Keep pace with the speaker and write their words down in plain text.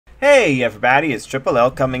Hey everybody, it's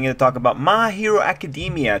Tripl-L coming in to talk about My Hero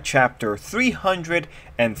Academia Chapter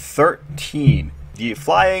 313, the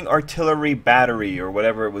Flying Artillery Battery, or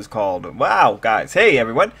whatever it was called. Wow, guys. Hey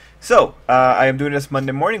everyone. So, I am doing this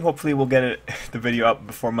Monday morning. Hopefully we'll get the video up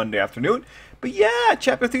before Monday afternoon. But yeah,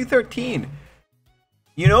 Chapter 313.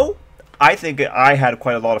 You know, I think I had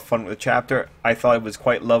quite a lot of fun with the chapter. I thought it was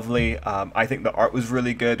quite lovely. I think the art was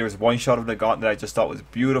really good. There was one shot of Nagant that I just thought was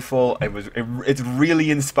beautiful. It's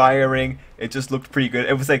really inspiring. It just looked pretty good.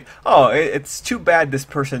 It was like, oh, it's too bad this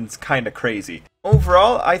person's kind of crazy.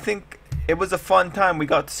 Overall, I think it was a fun time. We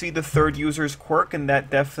got to see the third user's quirk, and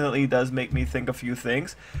that definitely does make me think a few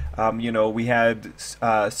things. You know, we had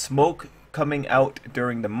smoke coming out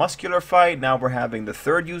during the muscular fight. Now we're having the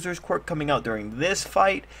third user's quirk coming out during this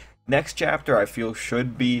fight. Next chapter, I feel,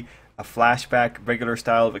 should be a flashback, regular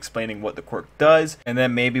style of explaining what the quirk does. And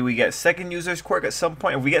then maybe we get second user's quirk at some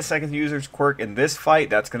point. If we get second user's quirk in this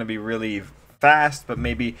fight, that's going to be really fast. But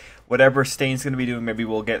maybe whatever Stain's going to be doing, maybe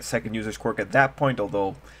we'll get second user's quirk at that point,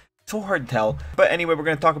 although it's so hard to tell. But anyway, we're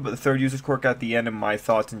going to talk about the third user's quirk at the end and my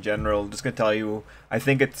thoughts in general. I'm just going to tell you, I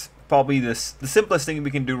think it's probably the simplest thing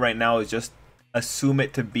we can do right now is just assume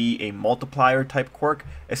it to be a multiplier type quirk,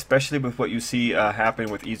 especially with what you see happen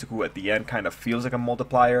with Izuku at the end. Kind of feels like a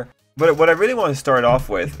multiplier. But what I really want to start off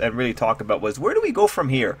with and really talk about was, where do we go from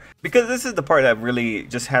here? Because this is the part that really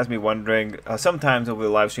just has me wondering. Sometimes over the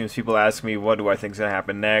live streams, people ask me, what do I think is going to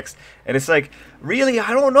happen next? And it's like, really,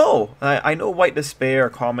 I don't know. I know White Despair,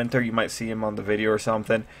 commenter, you might see him on the video or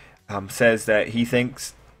something, says that he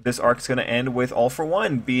thinks this arc's going to end with All For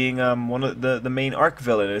One being one of the main arc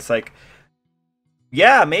villain. It's like,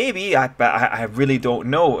 yeah, maybe. I really don't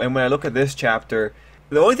know. And when I look at this chapter,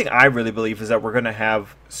 the only thing I really believe is that we're going to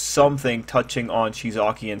have something touching on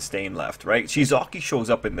Shizaki and Stain left, right? Shizaki shows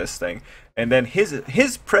up in this thing, and then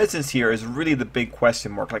his presence here is really the big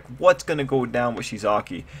question mark. Like, what's going to go down with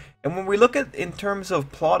Shizaki? And when we look at in terms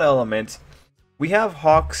of plot elements, we have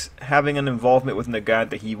Hawks having an involvement with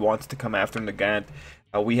Nagant, that he wants to come after Nagant.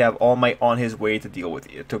 We have All Might on his way to deal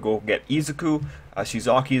with it, to go get Izuku.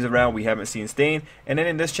 Shizaki is around. We haven't seen Stain. And then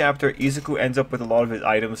in this chapter, Izuku ends up with a lot of his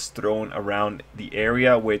items thrown around the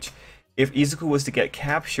area, which, if Izuku was to get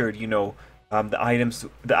captured, you know, the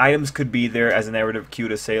items could be there as a narrative cue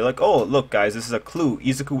to say, like, oh, look, guys, this is a clue.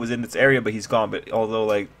 Izuku was in this area, but he's gone. But although,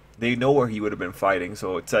 like, they know where he would have been fighting,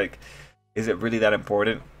 so it's like, is it really that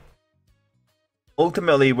important?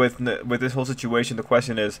 Ultimately, with this whole situation, the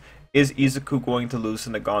question is Izuku going to lose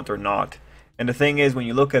to Nagant or not? And the thing is, when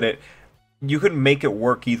you look at it, you could make it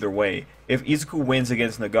work either way. If Izuku wins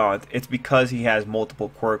against Nagant, it's because he has multiple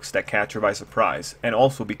quirks that catch her by surprise, and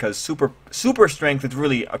also because super strength is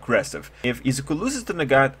really aggressive. If Izuku loses to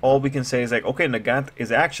Nagant, all we can say is like, okay, Nagant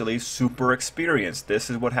is actually super experienced.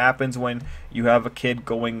 This is what happens when you have a kid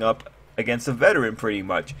going up against a veteran, pretty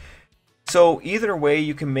much. So either way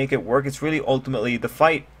you can make it work. It's really ultimately the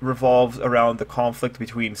fight revolves around the conflict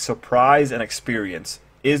between surprise and experience.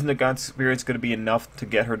 Is Nagant's experience going to be enough to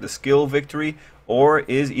get her the skill victory, or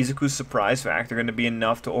is Izuku's surprise factor going to be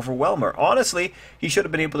enough to overwhelm her? Honestly, he should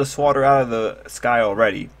have been able to swat her out of the sky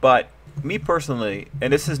already. But me personally,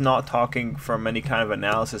 and this is not talking from any kind of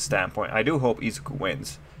analysis standpoint, I do hope Izuku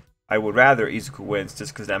wins. I would rather Izuku wins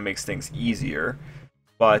just because that makes things easier.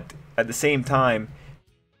 But at the same time,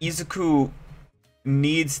 Izuku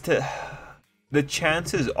needs to... The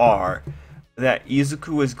chances are that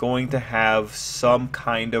Izuku is going to have some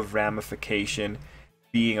kind of ramification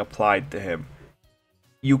being applied to him.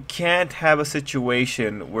 You can't have a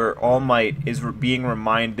situation where All Might is being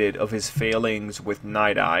reminded of his failings with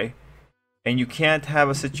Night Eye, and you can't have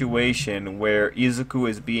a situation where Izuku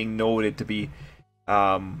is being noted to be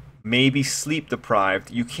maybe sleep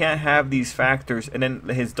deprived. You can't have these factors, and then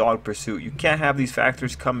his dog pursuit. You can't have these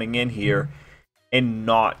factors coming in here and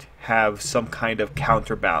not have some kind of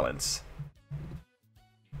counterbalance.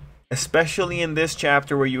 Especially in this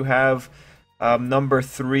chapter where you have number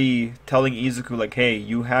 3 telling Izuku, like, hey,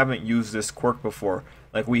 you haven't used this quirk before.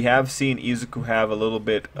 Like, we have seen Izuku have a little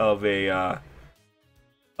bit of a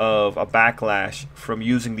backlash from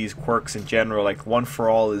using these quirks in general. Like, One For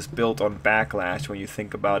All is built on backlash when you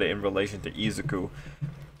think about it in relation to Izuku.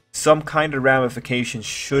 Some kind of ramification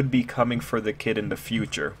should be coming for the kid in the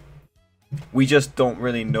future. We just don't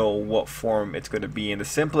really know what form it's going to be. And the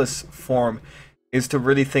simplest form is to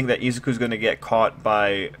really think that Izuku's going to get caught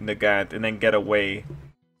by Nagant and then get away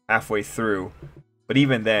halfway through. But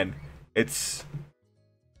even then, it's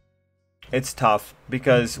tough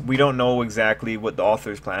because we don't know exactly what the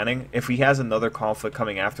author is planning. If he has another conflict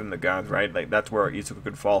coming after Nagant, right, like that's where Izuku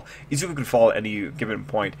could fall. Izuku could fall at any given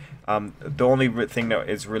point. The only thing that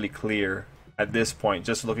is really clear at this point,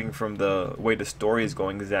 just looking from the way the story is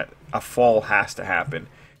going, is that a fall has to happen.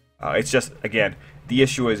 It's just, again, the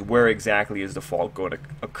issue is where exactly is the fall going to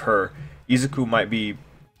occur. Izuku might be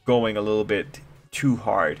going a little bit too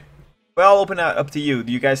hard. Well, I'll open that up to you.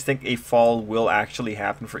 Do you guys think a fall will actually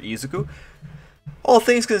happen for Izuku? All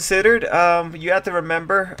things considered, you have to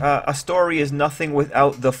remember, a story is nothing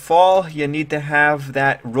without the fall. You need to have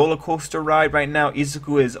that roller coaster ride. Right now,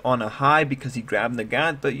 Izuku is on a high because he grabbed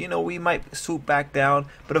Nagant, but you know, we might swoop back down.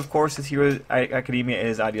 But of course, this Hero Academia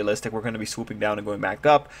is idealistic. We're going to be swooping down and going back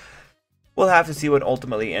up. We'll have to see what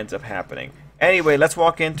ultimately ends up happening. Anyway, let's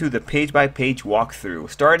walk into the page-by-page walkthrough,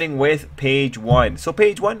 starting with page 1. So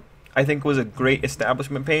page 1, I think, was a great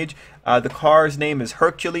establishment page. The car's name is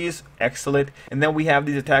Hercules, excellent. And then we have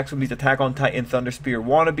these attacks from these Attack on Titan Thunder Spear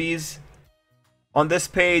wannabes. On this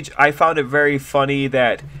page, I found it very funny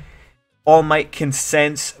that All Might can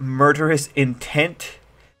sense murderous intent.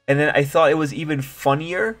 And then I thought it was even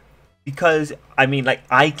funnier because, I mean, like,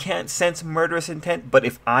 I can't sense murderous intent, but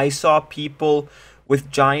if I saw people with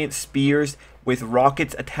giant spears with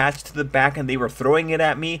rockets attached to the back and they were throwing it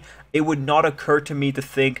at me, it would not occur to me to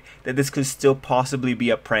think that this could still possibly be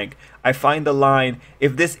a prank. I find the line,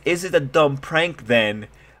 if this isn't a dumb prank then,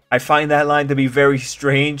 I find that line to be very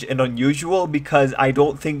strange and unusual because I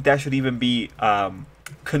don't think that should even be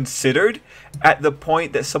considered at the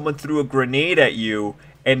point that someone threw a grenade at you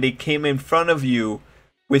and they came in front of you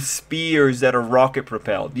with spears that are rocket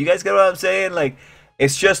propelled. You guys get what I'm saying? Like,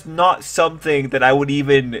 it's just not something that I would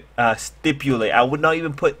even stipulate. I would not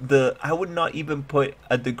even put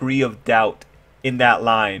a degree of doubt in that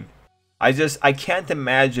line. I can't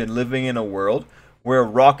imagine living in a world where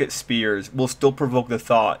rocket spears will still provoke the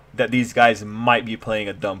thought that these guys might be playing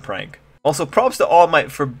a dumb prank. Also, props to All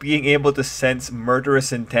Might for being able to sense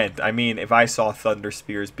murderous intent. I mean, if I saw thunder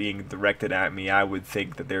spears being directed at me, I would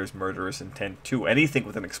think that there's murderous intent too. Anything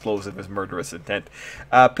with an explosive is murderous intent.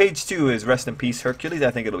 Page 2 is Rest in Peace Hercules.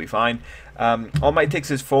 I think it'll be fine. All Might takes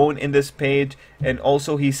his phone in this page, and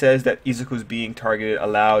also he says that Izuku's being targeted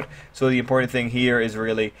aloud. So the important thing here is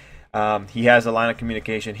really he has a line of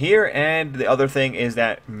communication here, and the other thing is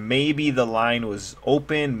that maybe the line was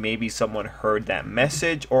open, maybe someone heard that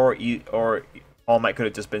message, or All Might could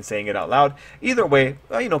have just been saying it out loud. Either way,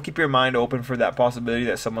 you know, keep your mind open for that possibility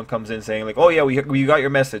that someone comes in saying like, oh yeah, we got your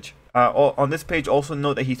message. On this page, also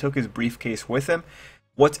note that he took his briefcase with him.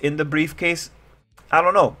 What's in the briefcase? I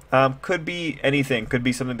don't know. Could be anything. Could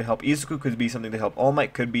be something to help Izuku. Could be something to help All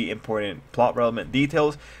Might. Could be important plot relevant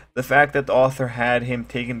details. The fact that the author had him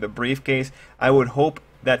taking the briefcase, I would hope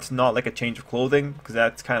that's not like a change of clothing, because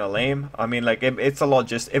that's kind of lame. I mean, like, it's a lot.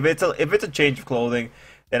 Just if it's a change of clothing,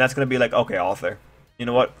 then that's gonna be like, okay, author, you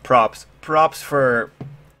know what? Props for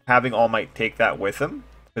having All Might take that with him,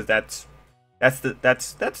 because that's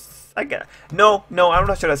I get. No, I'm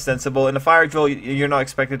not sure that's sensible. In a fire drill, you're not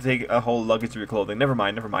expected to take a whole luggage of your clothing. Never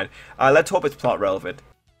mind. Let's hope it's plot relevant.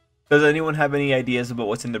 Does anyone have any ideas about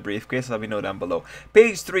what's in the briefcase? Let me know down below.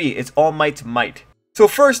 Page 3 is All Might's might. So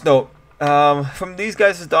first note, from these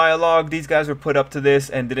guys' dialogue, these guys were put up to this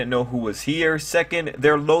and didn't know who was here. Second,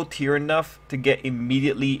 they're low tier enough to get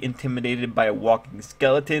immediately intimidated by a walking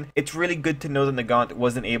skeleton. It's really good to know that Nagant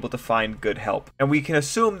wasn't able to find good help. And we can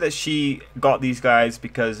assume that she got these guys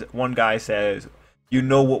because one guy says, you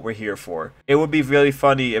know what we're here for. It would be really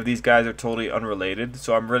funny if these guys are totally unrelated,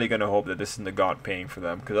 so I'm really going to hope that this is Nagant paying for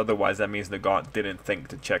them, because otherwise that means Nagant didn't think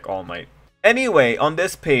to check All Might. Anyway, on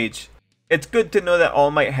this page, it's good to know that All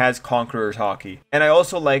Might has Conqueror's Hockey. And I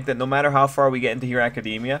also like that no matter how far we get into Hero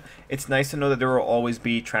Academia, it's nice to know that there will always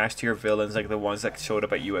be trash tier villains like the ones that showed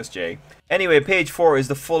up at USJ. Anyway, page 4 is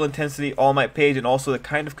the full intensity All Might page, and also the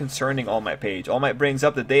kind of concerning All Might page. All Might brings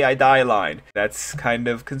up the day I die line. That's kind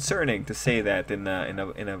of concerning to say that in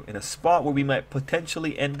a spot where we might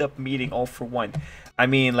potentially end up meeting All for One. I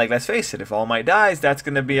mean, like, let's face it, if All Might dies, that's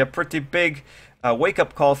going to be a pretty big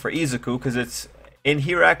wake-up call for Izuku, because it's in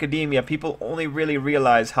Hero Academia, people only really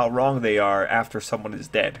realize how wrong they are after someone is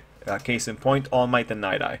dead. Case in point, All Might and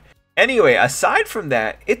Night Eye. Anyway, aside from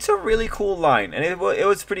that, it's a really cool line, and it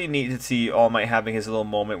was pretty neat to see All Might having his little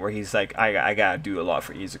moment where he's like, I gotta do a lot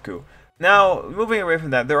for Izuku. Now, moving away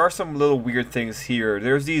from that, there are some little weird things here.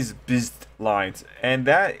 There's these bzz lines, and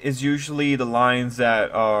that is usually the lines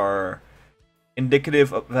that are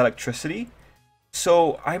indicative of electricity.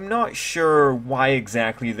 So I'm not sure why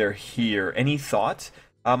exactly they're here. Any thoughts?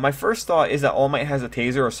 My first thought is that All Might has a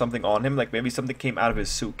taser or something on him, like maybe something came out of his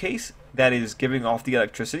suitcase that is giving off the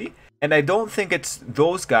electricity. And I don't think it's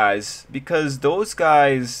those guys, because those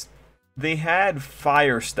guys, they had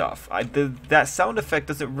fire stuff. That sound effect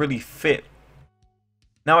doesn't really fit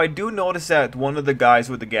Now I do notice that one of the guys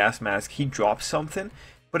with the gas mask, he dropped something,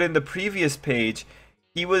 but in the previous page,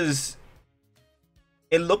 he was...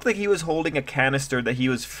 It looked like he was holding a canister that he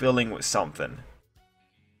was filling with something.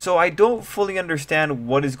 So I don't fully understand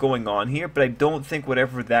what is going on here, but I don't think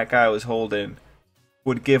whatever that guy was holding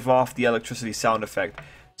would give off the electricity sound effect.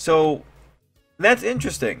 So that's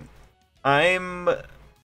interesting. I'm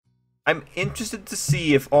interested to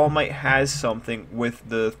see if All Might has something with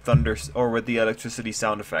the thunder or with the electricity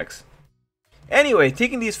sound effects. Anyway,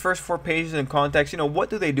 taking these first 4 pages in context, what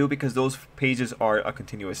do they do? Because those pages are a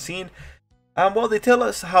continuous scene. Well, they tell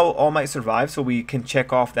us how All Might survived, so we can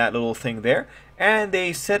check off that little thing there. And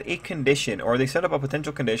they set a condition, or they set up a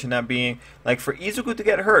potential condition, that being, like, for Izuku to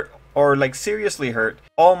get hurt, or, like, seriously hurt,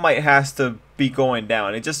 All Might has to be going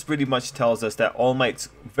down. It just pretty much tells us that All Might's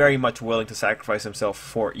very much willing to sacrifice himself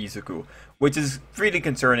for Izuku, which is really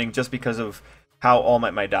concerning just because of how All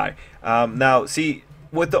Might die. Now, see,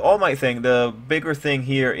 with the All Might thing, the bigger thing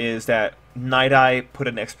here is that Night Eye put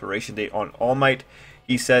an expiration date on All Might.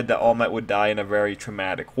 He said that All Might would die in a very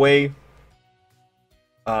traumatic way.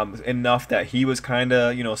 Enough that he was kind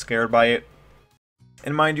of, scared by it.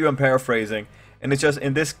 And mind you, I'm paraphrasing. And it's just,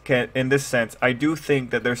 in this sense, I do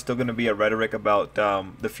think that there's still going to be a rhetoric about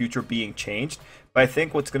the future being changed. But I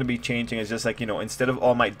think what's going to be changing is just like, instead of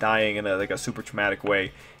All Might dying in a super traumatic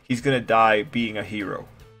way, he's going to die being a hero.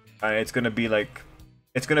 It's going to be like,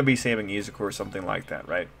 it's going to be saving Izuku or something like that,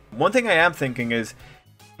 right? One thing I am thinking is,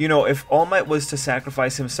 if All Might was to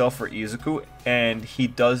sacrifice himself for Izuku, and he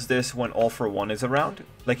does this when All For One is around,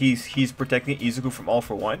 like he's protecting Izuku from All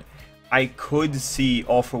For One, I could see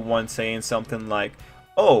All For One saying something like,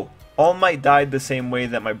 oh, All Might died the same way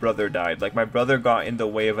that my brother died. Like, my brother got in the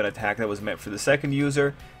way of an attack that was meant for the second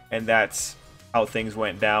user, and that's how things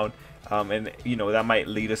went down. And that might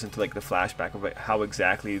lead us into like the flashback of how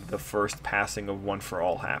exactly the first passing of One For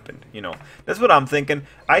All happened. That's what I'm thinking.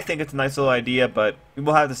 I think it's a nice little idea, but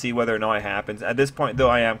we'll have to see whether or not it happens. At this point, though,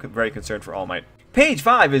 I am very concerned for All Might. Page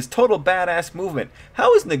 5 is total badass movement.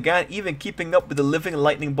 How is Nagant even keeping up with the living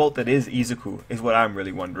lightning bolt that is Izuku, is what I'm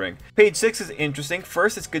really wondering. Page 6 is interesting.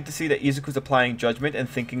 First, it's good to see that Izuku's applying judgment and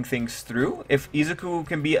thinking things through. If Izuku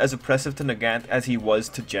can be as oppressive to Nagant as he was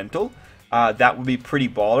to Gentle, that would be pretty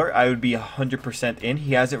baller. I would be 100% in.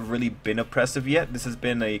 He hasn't really been oppressive yet. This has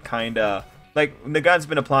been a kind of... Like, Nagant's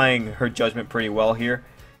been applying her judgment pretty well here.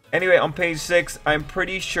 Anyway, on page 6, I'm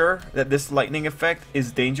pretty sure that this lightning effect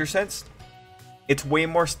is Danger Sense. It's way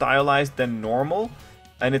more stylized than normal,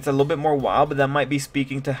 and it's a little bit more wild, but that might be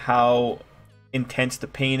speaking to how intense the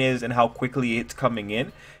pain is and how quickly it's coming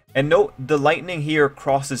in. And note, the lightning here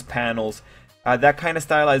crosses panels. That kind of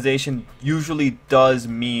stylization usually does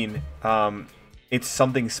mean it's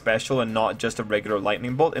something special and not just a regular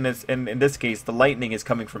lightning bolt. And in this case, the lightning is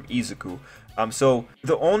coming from Izuku. So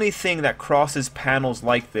the only thing that crosses panels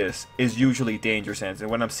like this is usually Danger Sense. And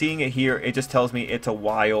when I'm seeing it here, it just tells me it's a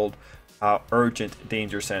wild, urgent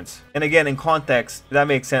Danger Sense. And again, in context, that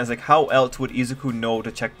makes sense. Like, how else would Izuku know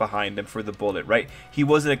to check behind him for the bullet, right? He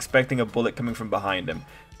wasn't expecting a bullet coming from behind him.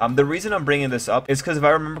 The reason I'm bringing this up is because if I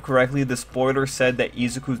remember correctly, the spoiler said that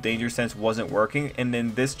Izuku's Danger Sense wasn't working, and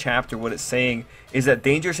in this chapter what it's saying is that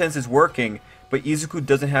Danger Sense is working, but Izuku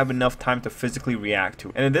doesn't have enough time to physically react to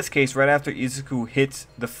it. And in this case, right after Izuku hits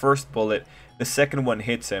the first bullet, the second one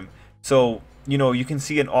hits him. So, you can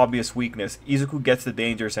see an obvious weakness. Izuku gets the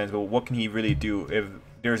Danger Sense, but what can he really do if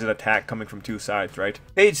there's an attack coming from two sides, right?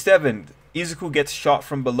 Page 7. Izuku gets shot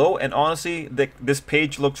from below, and honestly, this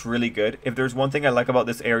page looks really good. If there's one thing I like about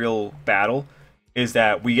this aerial battle, is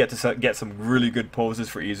that we get to get some really good poses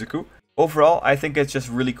for Izuku. Overall, I think it's just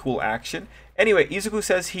really cool action. Anyway, Izuku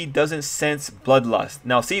says he doesn't sense bloodlust.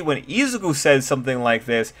 Now see, when Izuku says something like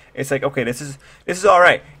this, it's like, okay, this is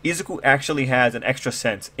alright. Izuku actually has an extra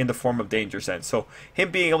sense in the form of Danger Sense. So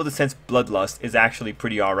him being able to sense bloodlust is actually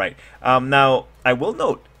pretty alright. Now, I will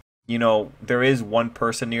note, there is one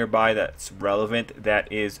person nearby that's relevant,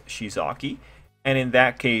 that is Shizaki. And in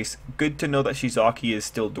that case, good to know that Shizaki is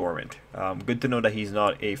still dormant. Good to know that he's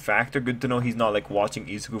not a factor. Good to know he's not like watching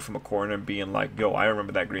Izuku from a corner and being like, yo, I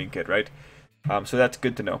remember that green kid, right? So that's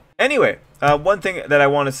good to know. Anyway, one thing that I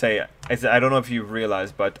want to say is that I don't know if you've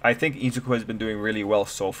realized, but I think Izuku has been doing really well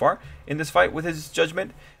so far in this fight with his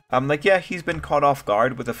judgment. Yeah, he's been caught off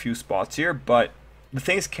guard with a few spots here, but the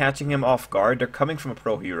things catching him off guard, they're coming from a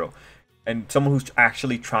pro hero and someone who's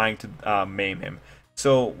actually trying to maim him.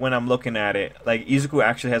 So when I'm looking at it, like, Izuku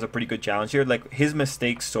actually has a pretty good challenge here. Like, his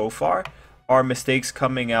mistakes so far are mistakes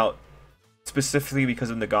coming out specifically because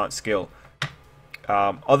of Nagant's skill.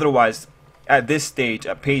 Otherwise, at this stage,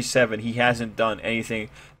 at page 7, he hasn't done anything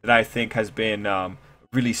that I think has been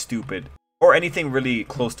really stupid. or anything really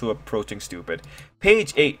close to approaching stupid.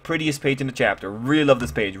 Page 8, prettiest page in the chapter. Really love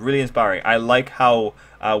this page. Really inspiring. I like how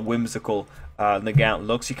whimsical Nagant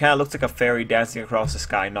looks. She kind of looks like a fairy dancing across the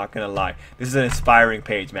sky, not gonna lie. This is an inspiring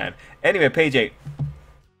page, man. Anyway, page 8.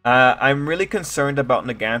 I'm really concerned about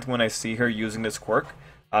Nagant when I see her using this quirk.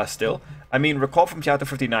 Still. I mean, recall from chapter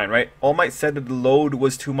 59, right? All Might said that the load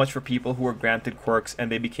was too much for people who were granted quirks and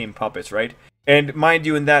they became puppets, right? And mind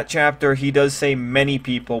you, in that chapter, he does say many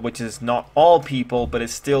people, which is not all people, but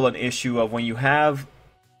it's still an issue of when you have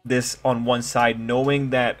this on one side,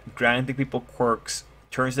 knowing that granting people quirks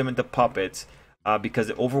turns them into puppets because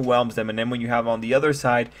it overwhelms them. And then when you have on the other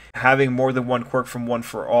side, having more than one quirk from One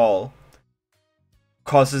for All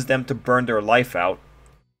causes them to burn their life out.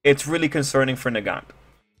 It's really concerning for Nagant.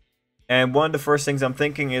 And one of the first things I'm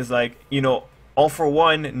thinking is like, you know, All for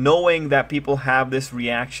One, knowing that people have this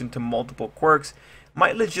reaction to multiple quirks,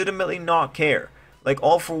 might legitimately not care. Like,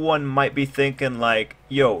 All for One might be thinking like,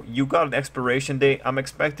 yo, you got an expiration date, I'm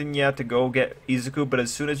expecting you to go get Izuku, but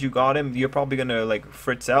as soon as you got him, you're probably gonna like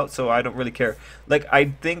fritz out, so I don't really care. Like, I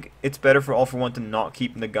think it's better for All for One to not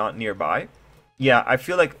keep Nagant nearby. Yeah, I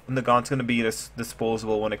feel like Nagant's going to be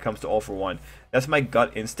disposable when it comes to All for One. That's my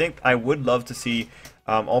gut instinct. I would love to see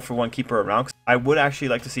All for One keep her around. I would actually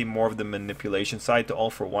like to see more of the manipulation side to All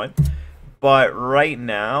for One. But right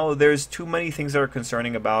now, there's too many things that are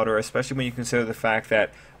concerning about her, especially when you consider the fact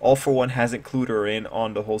that All for One hasn't clued her in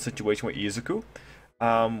on the whole situation with Izuku.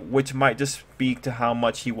 Which might just speak to how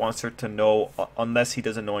much he wants her to know, unless he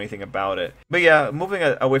doesn't know anything about it. But yeah, moving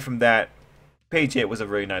away from that, page 8 was a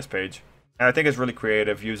really nice page. And I think it's really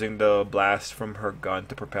creative using the blast from her gun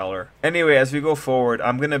to propel her. Anyway, as we go forward,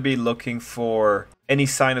 I'm going to be looking for any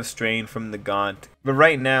sign of strain from Nagant. But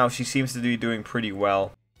right now, she seems to be doing pretty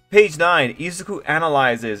well. Page 9, Izuku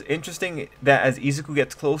analyzes. Interesting that as Izuku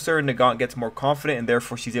gets closer, Nagant gets more confident and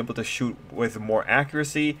therefore she's able to shoot with more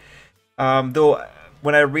accuracy. Though,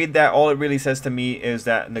 when I read that, all it really says to me is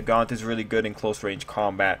that Nagant is really good in close range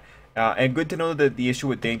combat. And good to know that the issue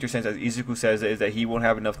with Danger Sense, as Izuku says, is that he won't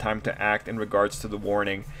have enough time to act in regards to the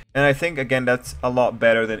warning. And I think, again, that's a lot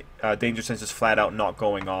better than Danger Sense just flat out not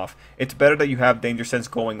going off. It's better that you have Danger Sense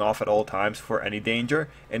going off at all times for any danger,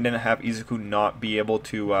 and then have Izuku not be able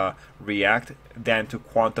to react, than to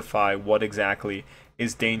quantify what exactly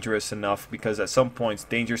is dangerous enough, because at some points,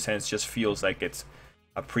 Danger Sense just feels like it's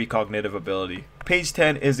a precognitive ability. Page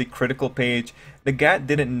 10 is a critical page. Nagant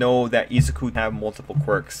didn't know that Izuku would have multiple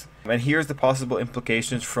quirks. And here's the possible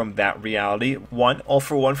implications from that reality. 1, All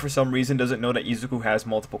for One for some reason doesn't know that Izuku has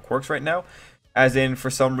multiple quirks right now. As in, for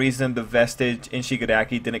some reason, the vestige in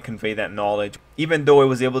Shigaraki didn't convey that knowledge, even though it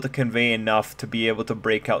was able to convey enough to be able to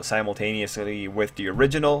break out simultaneously with the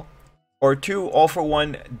original. Or 2, All for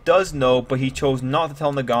One does know, but he chose not to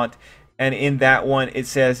tell Nagant. And in that one, it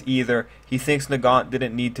says either he thinks Nagant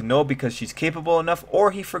didn't need to know because she's capable enough,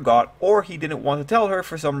 or he forgot, or he didn't want to tell her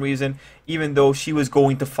for some reason, even though she was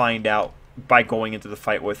going to find out by going into the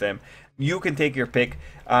fight with him. You can take your pick.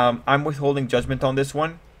 I'm withholding judgment on this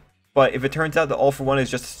one. But if it turns out that All for One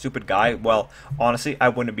is just a stupid guy, well, honestly, I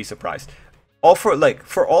wouldn't be surprised.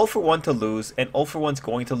 For All for One to lose, and All for One's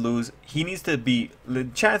going to lose, he needs to be... The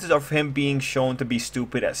chances of him being shown to be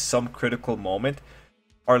stupid at some critical moment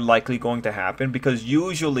are likely going to happen, because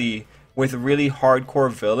usually with really hardcore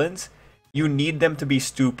villains, you need them to be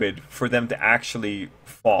stupid for them to actually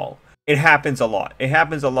fall. It happens a lot. It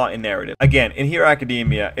happens a lot in narrative. Again, in Hero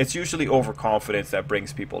Academia, it's usually overconfidence that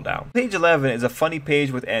brings people down. Page 11 is a funny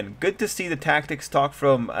page with N. Good to see the tactics talk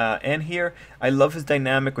from N here. I love his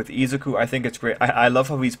dynamic with Izuku. I think it's great. I love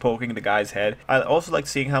how he's poking the guy's head. I also like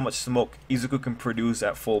seeing how much smoke Izuku can produce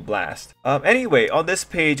at full blast. Anyway, on this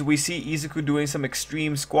page, we see Izuku doing some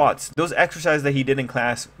extreme squats. Those exercises that he did in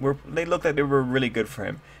class, they looked like they were really good for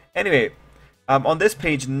him. Anyway, on this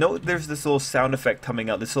page, note there's this little sound effect coming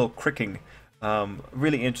out, this little cricking.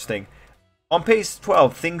 Really interesting. On page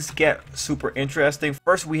 12, things get super interesting.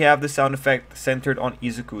 First, we have the sound effect centered on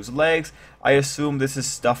Izuku's legs. I assume this is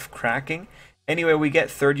stuff cracking. Anyway, we get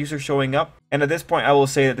third user showing up. And at this point, I will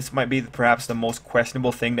say that this might be perhaps the most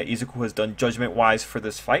questionable thing that Izuku has done judgment-wise for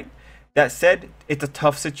this fight. That said, it's a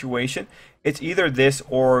tough situation. It's either this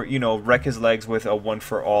or, you know, wreck his legs with a one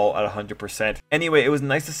for all at 100%. Anyway, it was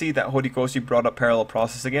nice to see that Horikoshi brought up parallel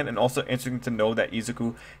process again, and also interesting to know that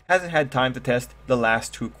Izuku hasn't had time to test the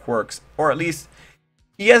last 2 quirks. Or at least,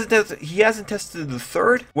 he hasn't tested the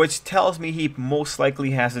third, which tells me he most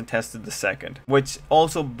likely hasn't tested the second. Which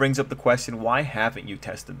also brings up the question, why haven't you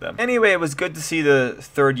tested them? Anyway, it was good to see the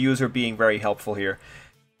third user being very helpful here.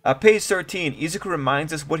 Page 13, Izuku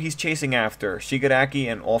reminds us what he's chasing after,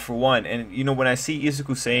 Shigaraki and All for One. And, you know, when I see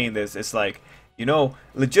Izuku saying this, it's like, You know,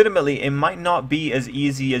 legitimately, it might not be as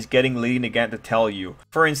easy as getting Lady Nagant to tell you.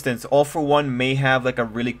 For instance, All For One may have like a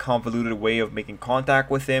really convoluted way of making contact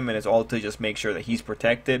with him, and it's all to just make sure that he's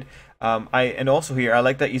protected. And also here, I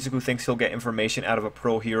like that Izuku thinks he'll get information out of a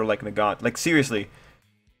pro hero like Nagant. Like, seriously,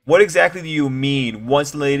 what exactly do you mean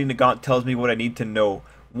once Lady Nagant tells me what I need to know?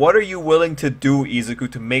 What are you willing to do,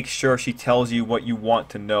 Izuku, to make sure she tells you what you want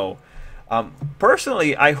to know?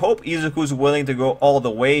 Personally, I hope Izuku's willing to go all the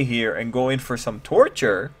way here and go in for some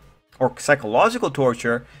torture, or psychological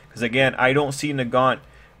torture, because again, I don't see Nagant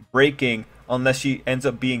breaking unless she ends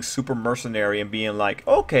up being super mercenary and being like,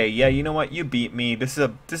 okay, yeah, you know what, you beat me, this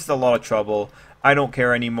is a lot of trouble, I don't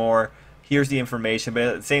care anymore, here's the information. But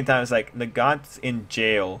at the same time, it's like, Nagant's in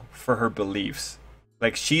jail for her beliefs.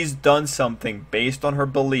 Like, she's done something based on her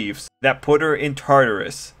beliefs that put her in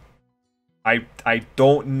Tartarus. I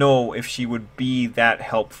don't know if she would be that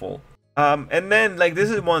helpful. And then, like, this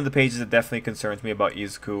is one of the pages that definitely concerns me about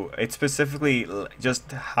Izuku. It's specifically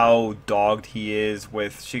just how dogged he is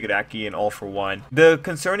with Shigaraki and All For One. The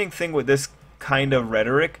concerning thing with this kind of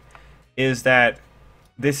rhetoric is that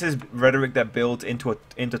this is rhetoric that builds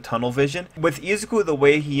into tunnel vision. With Izuku the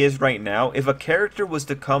way he is right now, if a character was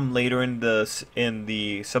to come later in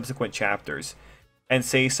the subsequent chapters and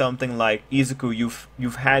say something like, Izuku,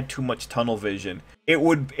 you've had too much tunnel vision, it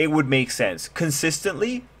would make sense.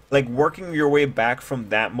 Consistently, like, working your way back from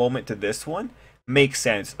that moment to this one makes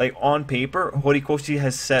sense. Like, on paper, Horikoshi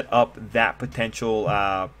has set up that potential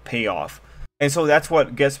payoff. And so that's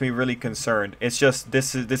what gets me really concerned. It's just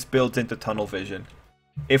this builds into tunnel vision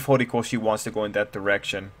if Horikoshi wants to go in that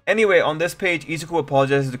direction. Anyway, on this page, Izuku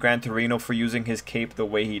apologizes to Gran Torino for using his cape the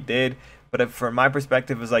way he did. But from my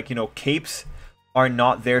perspective, is like, you know, capes are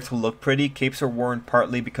not there to look pretty. Capes are worn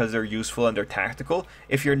partly because they're useful and they're tactical.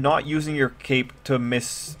 If you're not using your cape to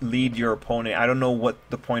mislead your opponent, I don't know what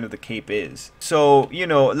the point of the cape is. So, you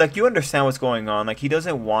know, like, you understand what's going on. Like, he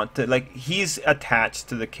doesn't want to, like, he's attached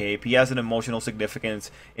to the cape. He has an emotional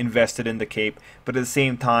significance invested in the cape. But at the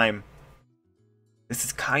same time, this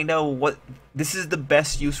is kind of this is the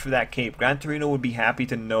best use for that cape. Gran Torino would be happy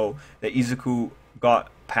to know that Izuku got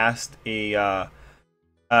past an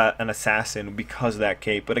assassin because of that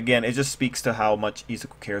cape. But again, it just speaks to how much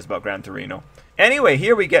Izuku cares about Gran Torino. Anyway,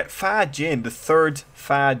 here we get Fa Jin, the third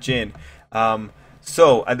Fa Jin.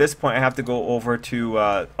 So at this point, I have to go over to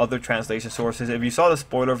other translation sources. If you saw the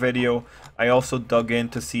spoiler video, I also dug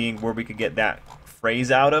into seeing where we could get that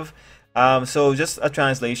phrase out of. So just a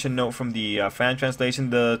translation note from the fan translation.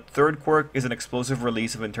 The third quirk is an explosive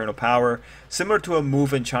release of internal power, similar to a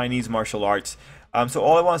move in Chinese martial arts. So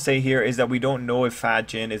all I want to say here is that we don't know if Fa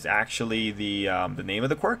Jin is actually the name of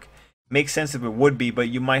the quirk. Makes sense if it would be, but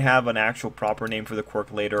you might have an actual proper name for the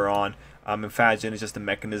quirk later on. And Fa Jin is just a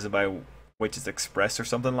mechanism by which it's expressed or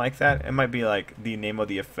something like that. It might be like the name of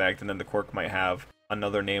the effect, and then the quirk might have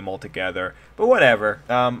another name altogether. But whatever.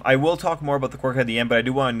 I will talk more about the quirk at the end, but I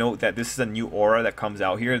do want to note that this is a new aura that comes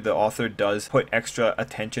out here. The author does put extra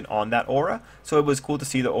attention on that aura, so it was cool to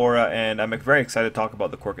see the aura, and I'm very excited to talk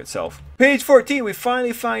about the quirk itself. Page 14, we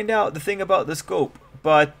finally find out the thing about the scope.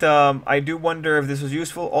 But I do wonder if this was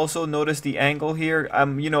useful. Also, notice the angle here.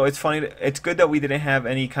 You know, it's funny. It's good that we didn't have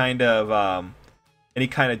any kind of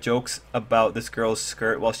jokes about this girl's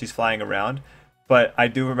skirt while she's flying around. But I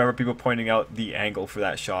do remember people pointing out the angle for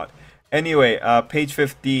that shot. Anyway, page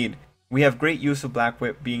 15. We have great use of Black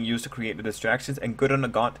Whip being used to create the distractions, and good on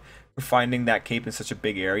Nagant for finding that cape in such a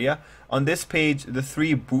big area. On this page, the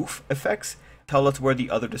 3 boof effects tell us where the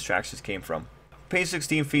other distractions came from. Page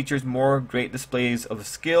 16 features more great displays of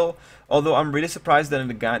skill, although I'm really surprised that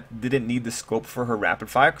Nagant didn't need the scope for her rapid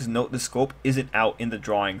fire, because note the scope isn't out in the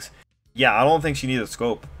drawings. Yeah, I don't think she needed a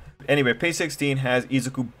scope. Anyway, page 16 has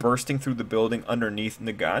Izuku bursting through the building underneath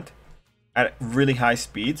Nagant at really high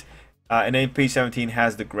speeds. And then page 17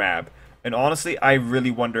 has the grab. And honestly, I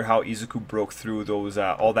really wonder how Izuku broke through those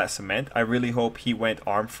all that cement. I really hope he went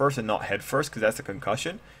arm first and not head first, because that's a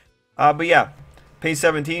concussion. But yeah, page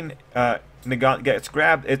 17, Nagant gets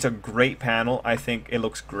grabbed. It's a great panel. I think it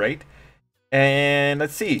looks great. And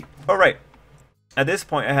let's see. Alright, at this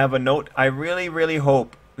point I have a note. I really, really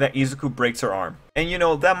hope that Izuku breaks her arm. And you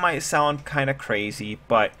know, that might sound kind of crazy,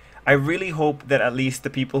 but I really hope that at least the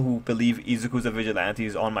people who believe Izuku's a vigilante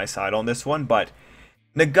is on my side on this one. But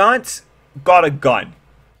Nagant's got a gun.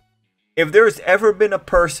 If there's ever been a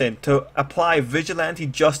person to apply vigilante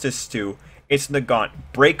justice to, it's Nagant.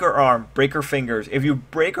 Break her arm, break her fingers. If you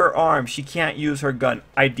break her arm, she can't use her gun,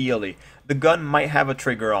 ideally. The gun might have a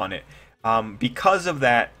trigger on it. Because of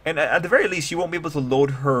that, and at the very least, she won't be able to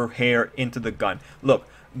load her hair into the gun. Look,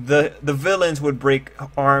 the villains would break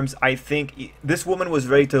arms. I think this woman was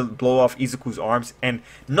ready to blow off Izuku's arms, and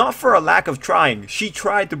not for a lack of trying. She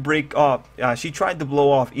tried to break off. She tried to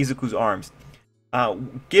blow off Izuku's arms.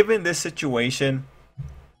 Given this situation,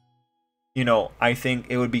 you know, I think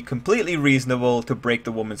it would be completely reasonable to break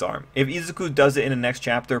the woman's arm. If Izuku does it in the next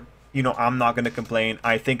chapter, you know, I'm not going to complain.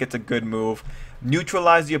 I think it's a good move.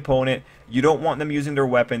 Neutralize the opponent. You don't want them using their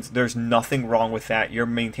weapons. There's nothing wrong with that. You're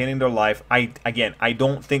maintaining their life. I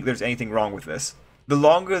don't think there's anything wrong with this. The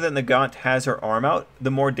longer that Nagant has her arm out,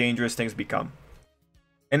 the more dangerous things become.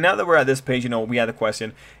 And now that we're at this page, you know, we had the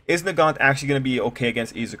question, is Nagant actually going to be okay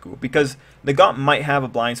against Izuku? Because Nagant might have a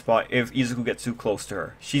blind spot if Izuku gets too close to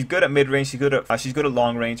her. She's good at mid-range, she's good at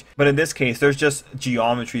long range, but in this case, there's just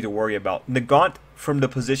geometry to worry about. Nagant, from the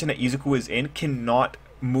position that Izuku is in, cannot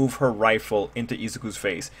move her rifle into Izuku's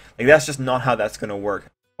face. Like, that's just not how that's going to work.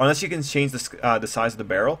 Unless you can change the size of the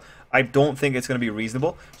barrel, I don't think it's going to be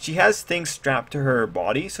reasonable. She has things strapped to her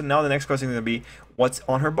body, so now the next question is going to be, what's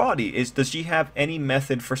on her body? Does she have any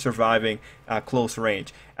method for surviving close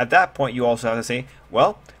range? At that point, you also have to say,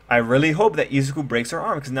 well, I really hope that Izuku breaks her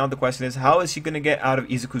arm, because now the question is, how is she going to get out of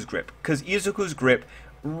Izuku's grip? Because Izuku's grip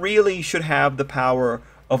really should have the power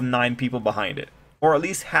of 9 people behind it, or at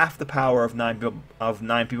least half the power of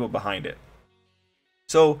nine people behind it.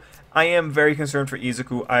 So I am very concerned for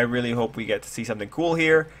Izuku. I really hope we get to see something cool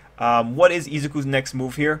here. What is Izuku's next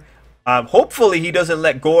move here? Hopefully he doesn't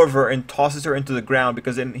let go of her and tosses her into the ground,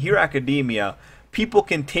 because in Hero Academia, people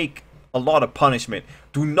can take a lot of punishment.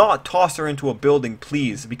 Do not toss her into a building,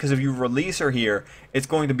 please, because if you release her here, it's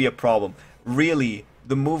going to be a problem. Really,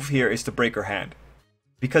 the move here is to break her hand,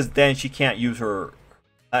 because then she can't use her,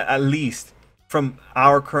 at least from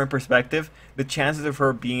our current perspective, the chances of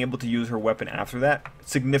her being able to use her weapon after that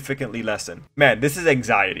significantly lessen. Man, this is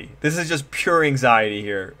anxiety. This is just pure anxiety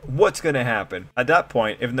here. What's gonna happen? At that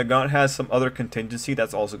point, if Nagant has some other contingency,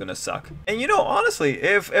 that's also gonna suck. And you know, honestly,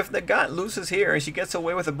 if Nagant loses here and she gets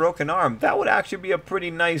away with a broken arm, that would actually be a pretty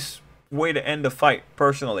nice way to end the fight,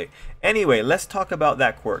 personally. Anyway, let's talk about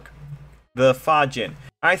that quirk. The Fajin.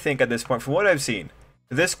 I think at this point, from what I've seen,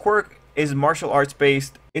 this quirk is martial arts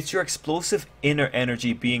based. It's your explosive inner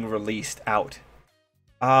energy being released out.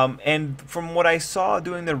 And from what I saw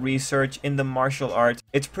doing the research in the martial arts,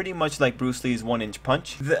 it's pretty much like Bruce Lee's 1-inch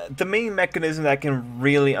punch. The main mechanism that I can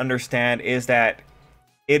really understand is that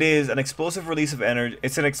it is an explosive release of energy.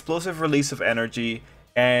 It's an explosive release of energy,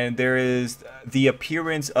 and there is the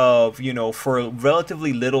appearance of, you know, for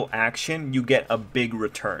relatively little action, you get a big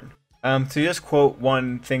return. To just quote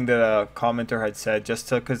one thing that a commenter had said, just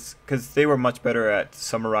to, because they were much better at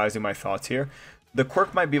summarizing my thoughts here. The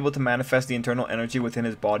quirk might be able to manifest the internal energy within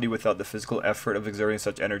his body without the physical effort of exerting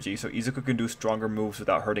such energy, so Izuku can do stronger moves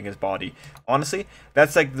without hurting his body. Honestly,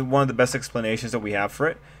 that's like one of the best explanations that we have for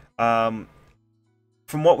it. From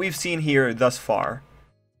what we've seen here thus far,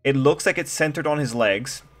 it looks like it's centered on his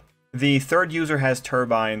legs. The third user has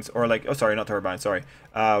turbines, or like, oh sorry, not turbines, sorry.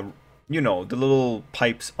 You know, the little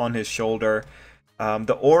pipes on his shoulder.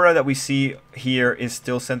 The aura that we see here is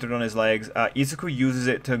still centered on his legs. Izuku uses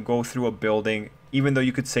it to go through a building, even though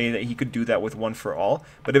you could say that he could do that with One for All.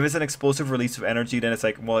 But if it's an explosive release of energy, then it's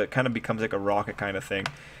like, well, it kind of becomes like a rocket kind of thing.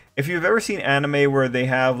 If you've ever seen anime where they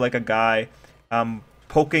have like a guy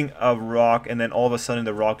poking a rock, and then all of a sudden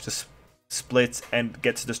the rock just splits and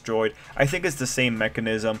gets destroyed, I think it's the same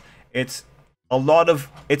mechanism. It's a lot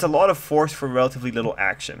of force for relatively little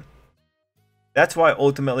action. That's why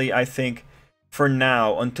ultimately I think, for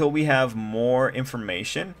now, until we have more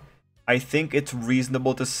information, I think it's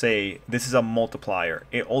reasonable to say this is a multiplier.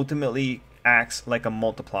 It ultimately acts like a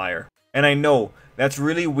multiplier. And I know that's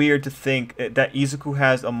really weird to think that Izuku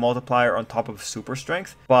has a multiplier on top of super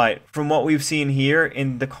strength, but from what we've seen here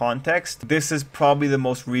in the context, this is probably the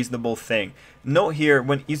most reasonable thing. Note here,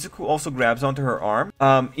 when Izuku also grabs onto her arm,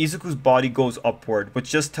 Izuku's body goes upward,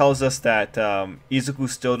 which just tells us that Izuku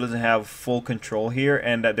still doesn't have full control here,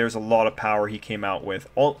 and that there's a lot of power he came out with.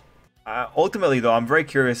 Ultimately though, I'm very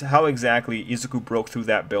curious how exactly Izuku broke through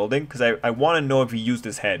that building, because I want to know if he used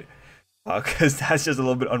his head. Because that's just a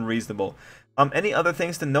little bit unreasonable. Any other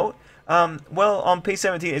things to note? Well, on page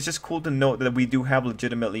 17, it's just cool to note that we do have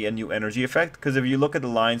legitimately a new energy effect. Because if you look at the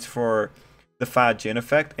lines for the Fajin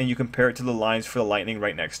effect and you compare it to the lines for the lightning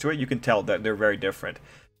right next to it, you can tell that they're very different.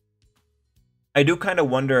 I do kind of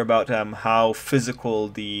wonder about how physical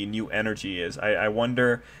the new energy is. I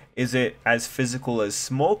wonder, is it as physical as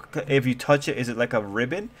smoke? If you touch it, is it like a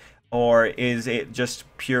ribbon? Or is it just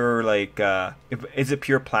pure, like, is it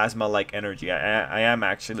pure plasma-like energy? I am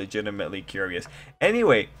actually legitimately curious.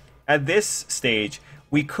 Anyway, at this stage,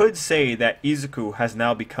 we could say that Izuku has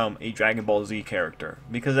now become a Dragon Ball Z character.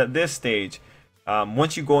 Because at this stage,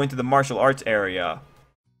 once you go into the martial arts area,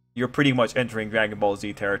 you're pretty much entering Dragon Ball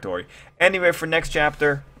Z territory. Anyway, for next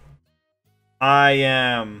chapter,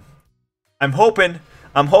 I'm hoping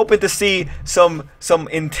to see some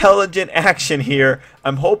intelligent action here.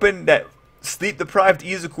 I'm hoping that sleep deprived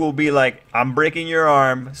Izuku will be like, I'm breaking your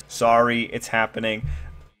arm. Sorry, it's happening.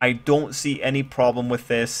 I don't see any problem with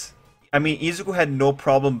this. I mean, Izuku had no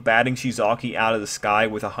problem batting Shizaki out of the sky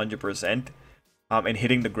with 100% and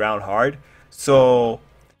hitting the ground hard. So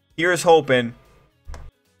here's hoping.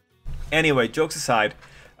 Anyway, jokes aside,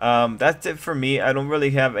 that's it for me. I don't really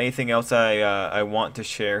have anything else I want to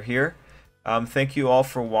share here. Thank you all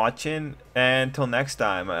for watching, and until next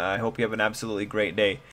time, I hope you have an absolutely great day.